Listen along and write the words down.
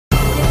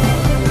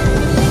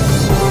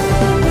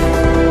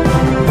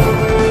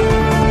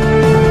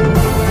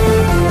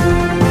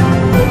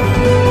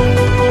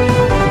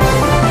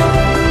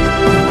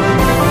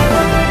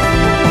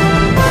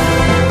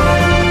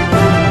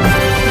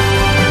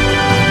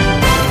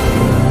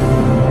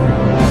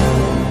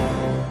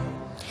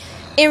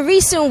In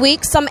recent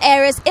weeks, some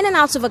areas in and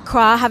out of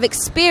Accra have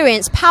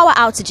experienced power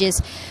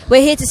outages.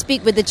 We're here to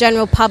speak with the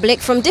general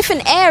public from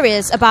different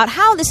areas about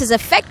how this is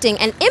affecting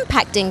and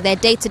impacting their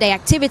day-to-day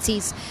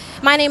activities.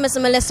 My name is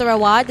Melissa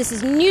Rawad. This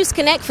is News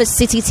Connect for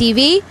City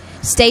TV.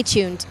 Stay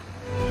tuned.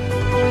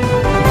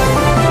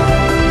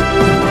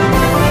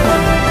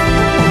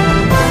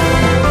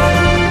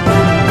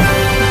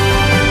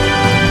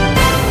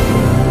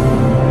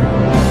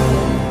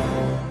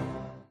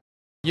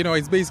 You know,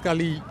 it's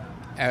basically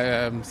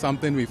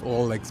something we've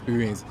all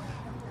experienced.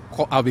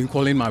 I've been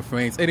calling my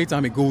friends.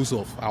 Anytime it goes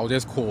off, I'll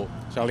just call.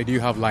 Charlie, do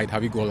you have light?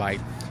 Have you got light?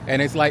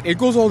 And it's like, it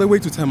goes all the way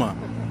to Tema.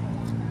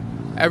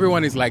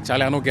 Everyone is like,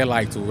 Charlie, I don't get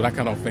light too, that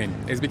kind of thing.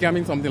 It's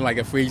becoming something like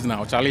a phrase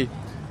now. Charlie,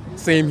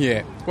 same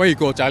here. When you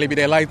call, Charlie, be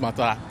there light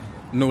matter,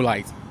 no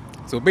light.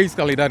 So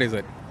basically that is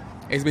it.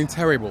 It's been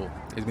terrible.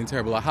 It's been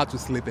terrible. I had to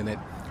sleep in it.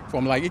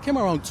 From like, it came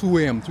around 2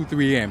 a.m., 2,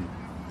 3 a.m.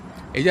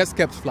 It just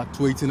kept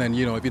fluctuating, and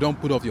you know, if you don't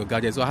put off your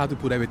gadgets, so I had to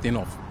put everything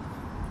off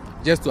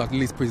just to at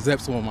least preserve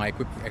some of my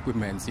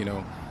equipment, you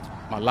know,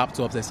 my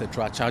laptops,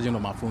 etc., charging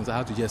on my phones. I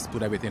had to just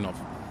put everything off.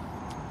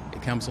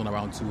 It comes on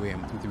around 2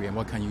 a.m., 2, 3 a.m.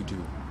 What can you do?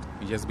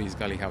 You just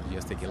basically have to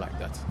just take it like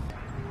that.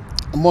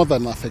 More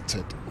than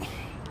affected,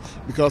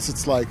 because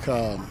it's like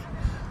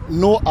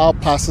no hour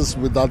passes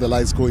without the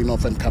lights going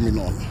off and coming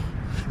on.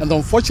 And the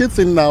unfortunate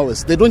thing now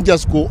is they don't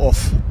just go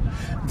off.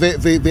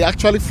 They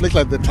actually flick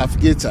like the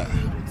trafficator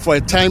for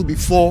a time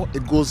before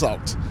it goes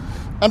out.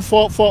 And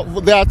for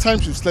there are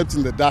times we've slept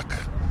in the dark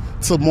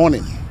till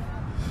morning.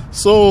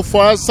 So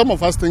for us, some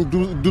of us think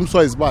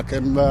Dumsor is back,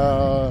 and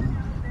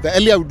the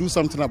earlier we do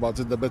something about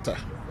it, the better.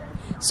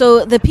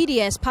 So the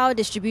PDS, Power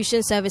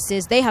Distribution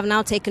Services, they have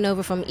now taken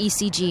over from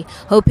ECG,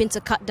 hoping to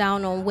cut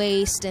down on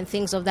waste and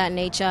things of that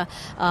nature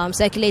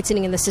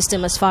circulating in the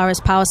system as far as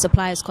power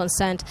supply is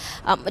concerned.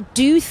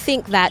 Do you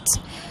think that,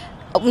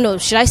 no,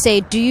 should I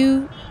say, do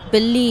you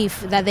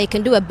believe that they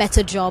can do a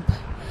better job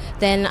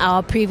than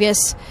our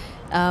previous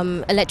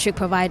electricity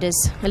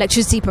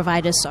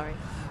providers, sorry?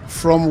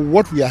 From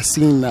what we are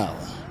seeing now,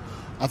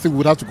 I think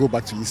we'd have to go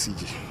back to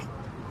ECG.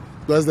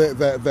 Because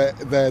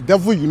the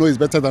devil you know is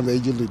better than the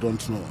angel you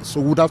don't know. So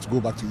we'd have to go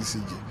back to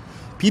ECG.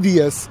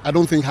 PDS, I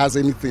don't think has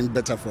anything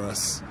better for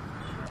us.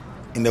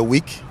 In the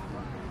week,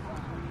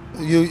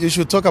 you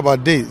should talk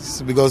about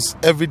days, because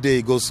every day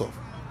it goes off.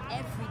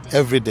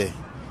 Every day.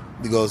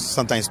 Because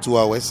sometimes 2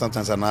 hours,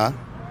 sometimes an hour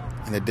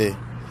in a day.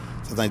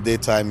 Sometimes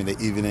daytime, in the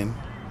evening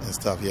and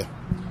stuff, yeah.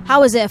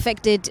 How has it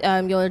affected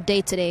your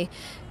day-to-day?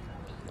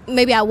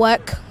 Maybe at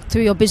work,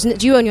 through your business.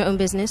 Do you own your own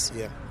business?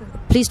 Yeah.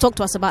 Please talk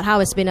to us about how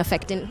it's been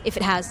affecting, if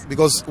it has.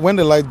 Because when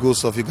the light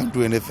goes off, you can't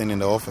do anything in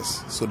the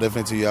office. So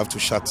definitely you have to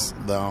shut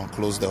down,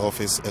 close the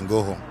office and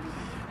go home.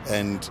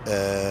 And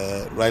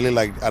rightly,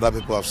 like other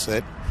people have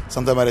said,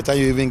 sometimes by the time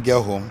you even get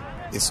home,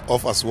 it's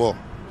off as well.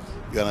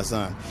 You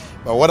understand?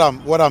 But what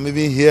I'm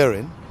even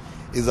hearing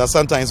is that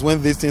sometimes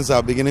when these things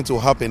are beginning to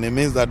happen, it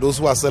means that those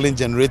who are selling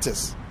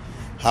generators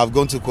have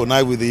gone to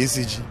connive with the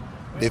ECG.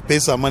 They pay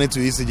some money to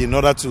ECG in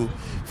order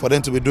for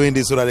them to be doing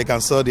this so that they can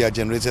sell their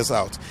generators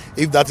out.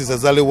 If that is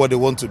exactly what they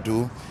want to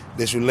do,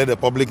 they should let the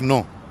public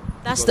know.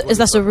 Is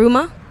that a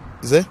rumor?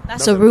 Is it?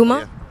 That's a rumor?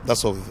 Yeah,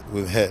 that's what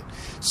we've heard.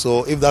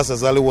 So if that's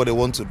exactly what they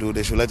want to do,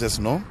 they should let us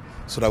know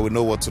so that we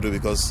know what to do,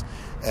 because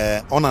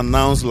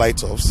unannounced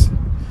light-offs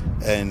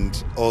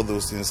and all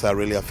those things are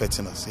really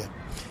affecting us. Yeah.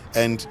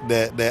 And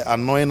the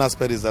annoying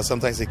aspect is that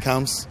sometimes it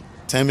comes,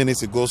 10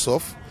 minutes it goes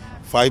off,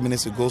 5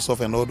 minutes it goes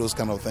off, and all those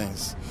kind of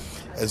things.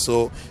 And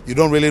so you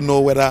don't really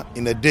know whether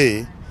in a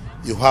day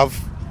you have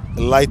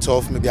a light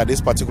off maybe at this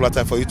particular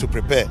time for you to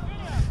prepare.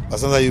 But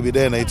sometimes you'll be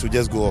there and it will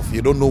just go off.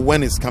 You don't know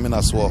when it's coming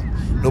as well.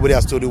 Nobody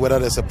has told you whether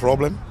there's a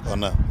problem or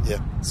not. Yeah.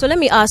 So let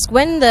me ask,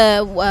 when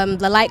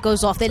the light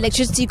goes off, the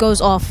electricity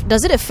goes off,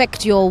 does it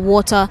affect your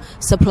water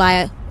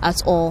supply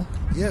at all?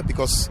 Yeah,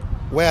 because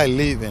where I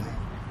live in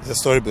is a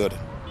story building.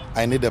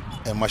 I need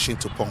a machine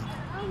to pump.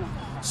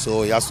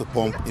 So it has to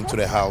pump into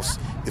the house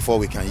before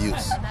we can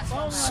use.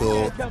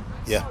 So,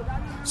 yeah.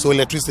 So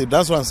electricity,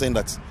 that's why I'm saying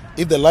that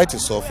if the light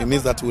is off, it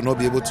means that we'll not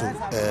be able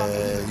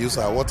to use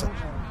our water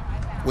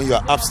when you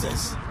are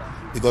upstairs,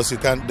 because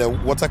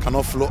the water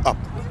cannot flow up.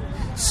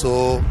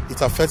 So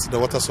it affects the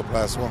water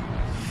supply as well.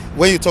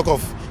 When you talk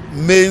of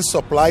main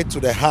supply to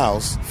the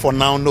house, for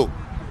now, no.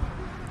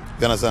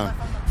 You understand?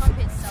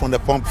 From the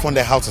pump, from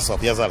the house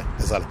itself, yes,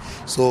 exactly.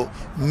 So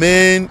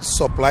main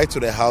supply to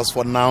the house,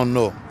 for now,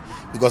 no.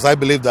 Because I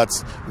believe that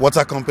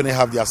water company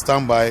have their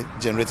standby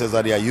generators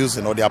that they are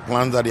using, or their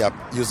plants that they are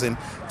using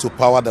to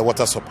power the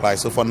water supply.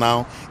 So for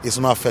now, it's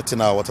not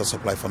affecting our water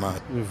supply for now.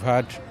 We've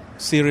had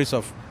series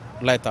of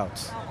light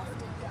outs.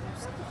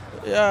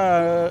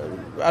 Yeah,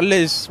 at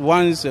least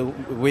once a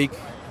week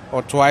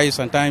or twice.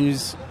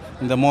 Sometimes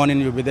in the morning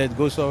you'll be there, it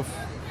goes off.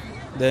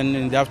 Then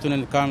in the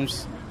afternoon it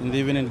comes, in the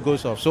evening it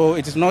goes off. So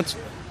it is not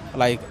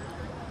like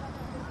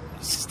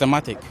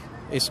systematic.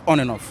 It's on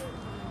and off.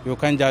 You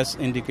can't just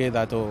indicate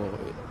that, oh,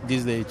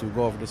 this day it will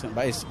go off,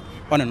 but it's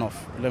on and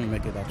off. Let me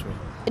make it that way.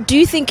 Do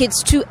you think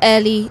it's too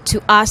early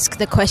to ask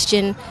the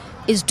question,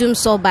 is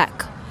Dumsor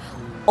back?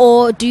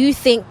 Or do you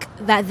think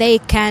that they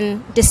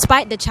can,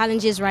 despite the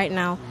challenges right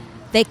now,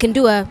 they can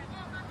do a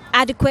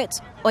adequate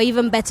or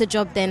even better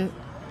job than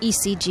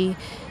ECG?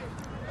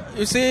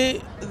 You see,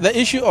 the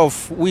issue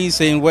of we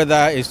saying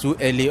whether it's too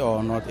early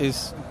or not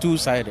is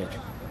two-sided.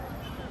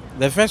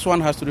 The first one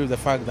has to do with the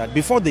fact that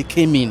before they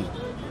came in,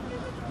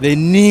 they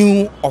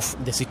knew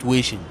of the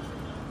situation.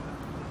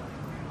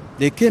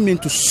 They came in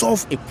to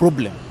solve a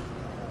problem.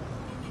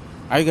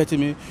 Are you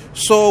getting me?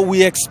 So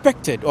we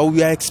expected, or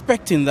we are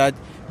expecting that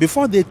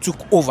before they took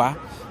over,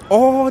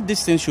 all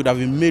these things should have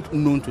been made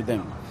known to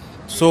them.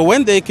 So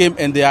when they came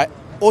and they are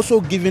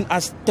also giving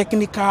us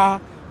technical,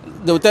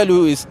 they will tell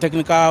you it's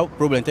technical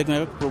problem.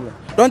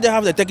 Don't they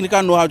have the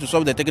technical know-how to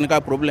solve the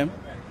technical problem?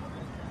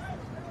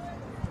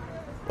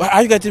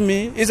 Are you getting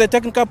me? It's a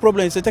technical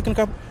problem. It's a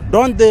technical.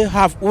 Don't they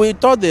have? We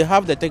thought they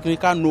have the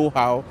technical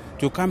know-how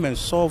to come and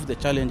solve the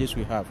challenges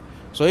we have.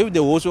 So if they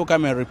also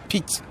come and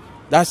repeat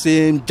that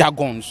same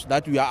jargons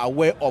that we are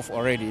aware of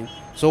already,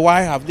 so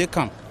why have they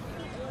come?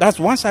 That's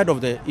one side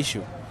of the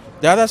issue.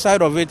 The other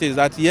side of it is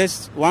that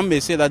yes, one may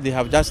say that they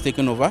have just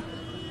taken over.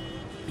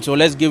 So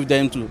let's give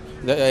them to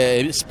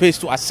the space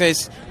to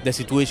assess the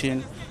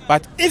situation.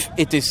 But if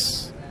it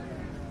is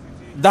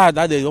that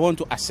they want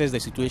to assess the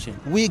situation,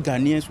 we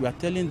Ghanaians, we are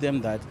telling them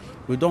that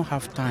we don't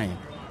have time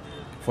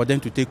for them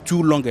to take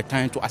too long a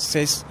time to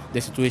assess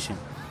the situation.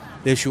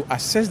 They should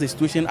assess the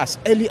situation as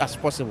early as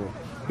possible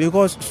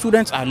because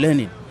students are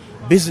learning,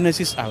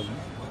 businesses are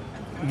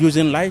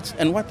using lights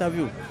and what have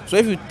you. So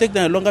if you take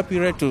them a longer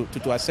period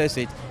to assess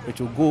it, it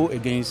will go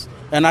against.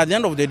 And at the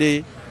end of the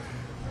day,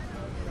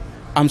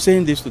 I'm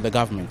saying this to the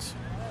government.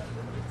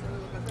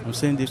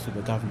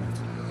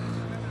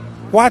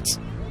 What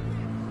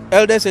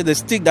elders say, the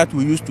stick that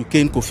we use to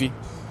cane Kofi,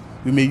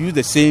 we may use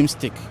the same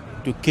stick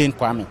to cane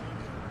Kwame.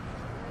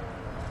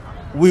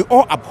 We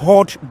all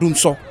abhorred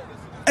Dumsor.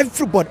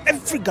 Everybody,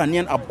 every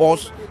Ghanaian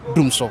abhors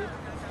Dumsor.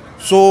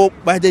 So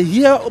to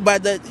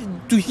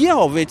hear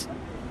of it,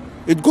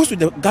 it goes to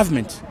the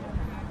government.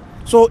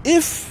 So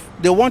if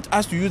they want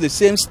us to use the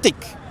same stick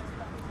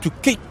to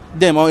kick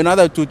them, or in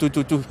order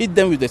to hit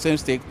them with the same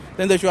stick,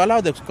 then they should allow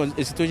the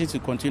situation to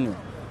continue.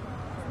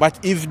 But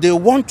if they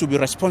want to be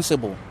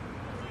responsible,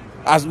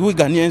 as we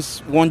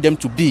Ghanaians want them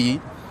to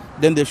be,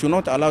 then they should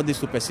not allow this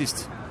to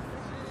persist.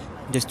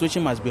 The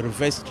situation must be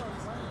reversed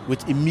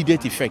with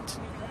immediate effect.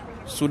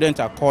 Students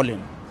are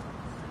calling,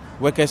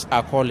 workers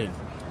are calling,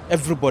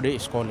 everybody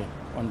is calling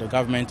on the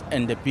government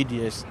and the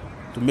PDS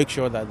to make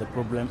sure that the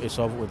problem is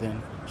solved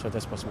within the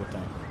shortest possible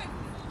time.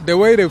 The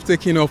way they've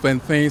taken off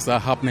and things are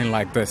happening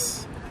like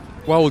this,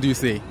 what would you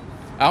say?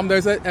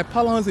 There's a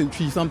balance in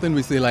tree, something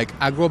we say like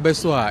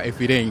agrobeswa if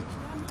it ain't.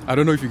 I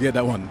don't know if you get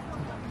that one.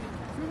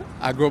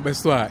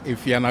 Agrobeswa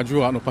if you're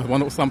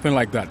not something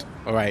like that.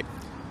 All right.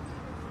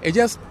 It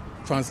just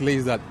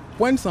translates that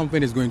when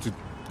something is going to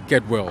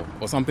get well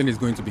or something is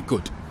going to be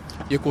good,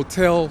 you could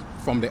tell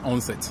from the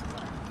onset.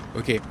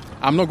 Okay,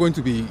 I'm not going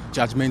to be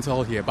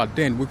judgmental here, but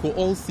then we could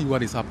all see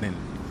what is happening.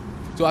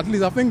 So at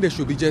least I think they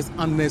should be just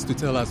honest to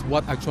tell us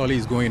what actually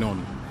is going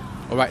on.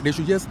 All right, they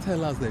should just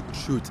tell us the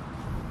truth.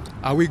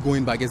 Are we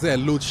going back? Is there a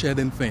load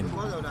shedding thing?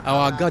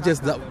 Our gadgets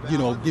that,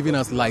 giving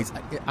us lights,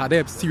 are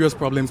there serious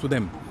problems with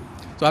them?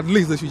 So at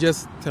least they should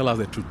just tell us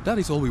the truth. That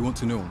is all we want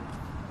to know.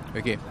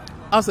 Okay,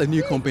 as a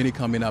new company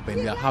coming up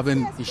and we are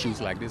having issues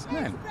like this,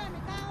 man,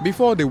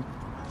 before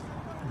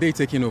they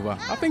taking over,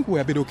 I think we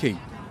were a bit okay.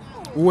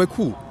 We were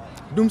cool.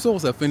 Dumsor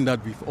was a thing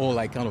that we've all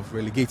kind of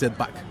relegated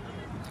back.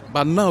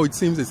 But now it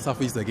seems it's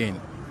surfaced again.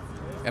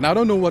 And I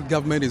don't know what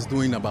government is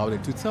doing about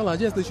it to tell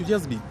us. Yes, they should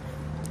just be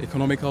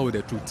economical with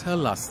it to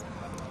tell us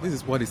this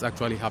is what is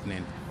actually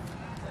happening.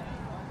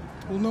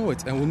 We'll know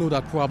it, and we'll know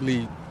that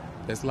probably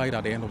there's light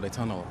at the end of the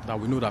tunnel. That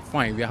we know that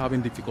fine, we are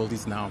having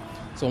difficulties now.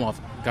 Some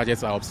of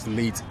gadgets are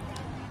obsolete.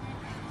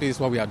 This is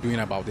what we are doing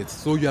about it.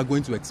 So you are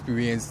going to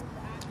experience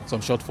some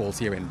shortfalls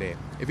here and there.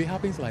 If it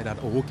happens like that,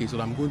 oh okay, so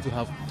I'm going to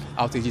have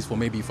outages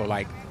for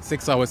like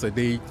 6 hours a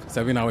day,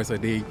 7 hours a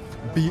day,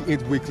 be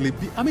it weekly.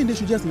 They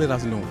should just let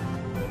us know.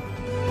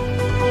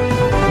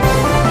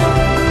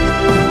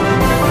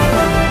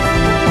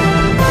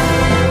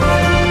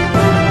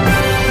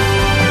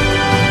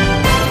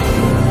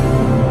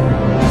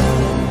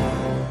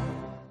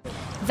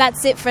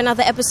 That's it for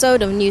another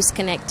episode of News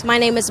Connect. My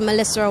name is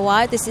Melissa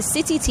Awad. This is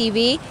City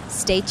TV.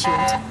 Stay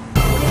tuned.